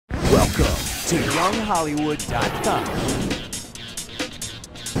Welcome to YoungHollywood.com.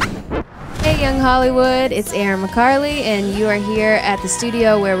 Hey Young Hollywood, it's Erin McCarley, and you are here at the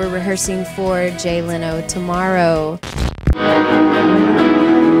studio where we're rehearsing for Jay Leno tomorrow.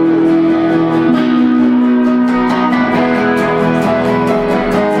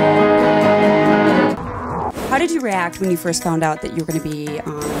 How did you react when you first found out that you were going to be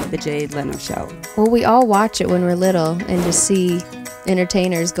on the Jay Leno show? Well, we all watch it when we're little and just see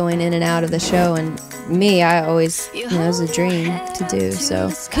entertainers going in and out of the show, and me, I always, it was a dream to do,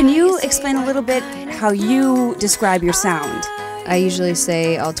 so. Can you explain a little bit how you describe your sound? I usually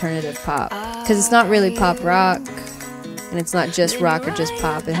say alternative pop, because it's not really pop rock, and it's not just rock or just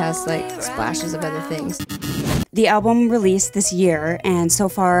pop, it has like splashes of other things. The album released this year, and so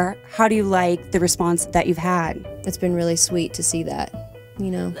far, how do you like the response that you've had? It's been really sweet to see that,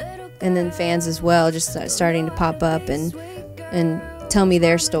 you know, and then fans as well just starting to pop up and tell me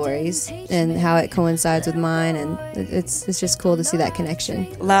their stories and how it coincides with mine, and it's just cool to see that connection.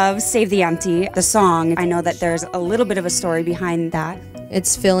 Love Save the Empty, the song, I know that there's a little bit of a story behind that.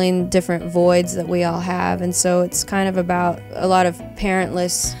 It's filling different voids that we all have, and so it's kind of about a lot of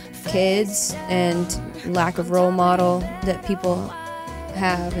parentless kids and lack of role model that people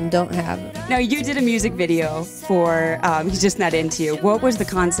have and don't have. Now, you did a music video for He's Just Not Into You. What was the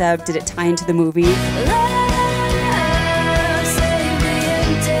concept? Did it tie into the movie?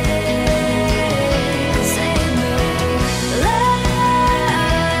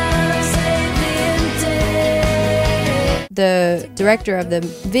 The director of the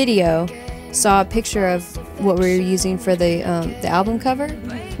video saw a picture of what we were using for the album cover,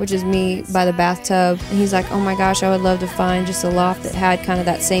 which is me by the bathtub, and he's like, oh my gosh, I would love to find just a loft that had kind of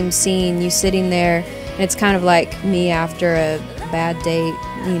that same scene, you sitting there, and it's kind of like me after a bad date,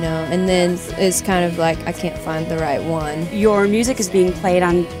 you know, and then it's kind of like I can't find the right one. Your music is being played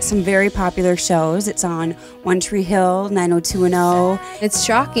on some very popular shows. It's on One Tree Hill, 90210. It's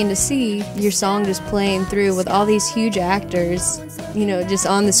shocking to see your song just playing through with all these huge actors, you know, just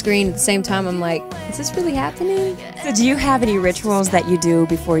on the screen at the same time. I'm like, is this really happening? So do you have any rituals that you do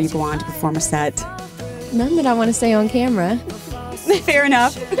before you go on to perform a set? None that I want to say on camera. Fair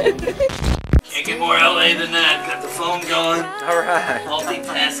enough. Can't get more LA than that. Got the phone going. All right.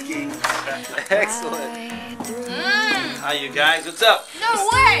 Multitasking. Excellent. Hi, you guys. What's up? No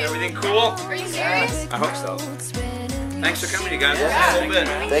way! Everything cool? Are you serious? I hope so. Thanks for coming, you guys. Yeah. A little bit.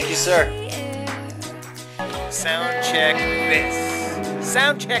 Thank you, sir. Sound check this.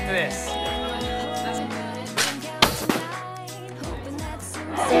 Sound check this.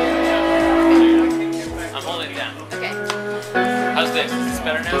 I'm holding it down. Okay. How's this? Is this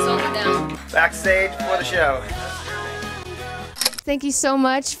better now? Hold it down. Backstage for the show. Thank you so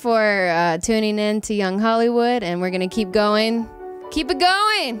much for tuning in to Young Hollywood, and we're going to keep going. Keep it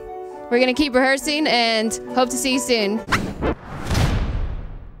going! We're going to keep rehearsing and hope to see you soon.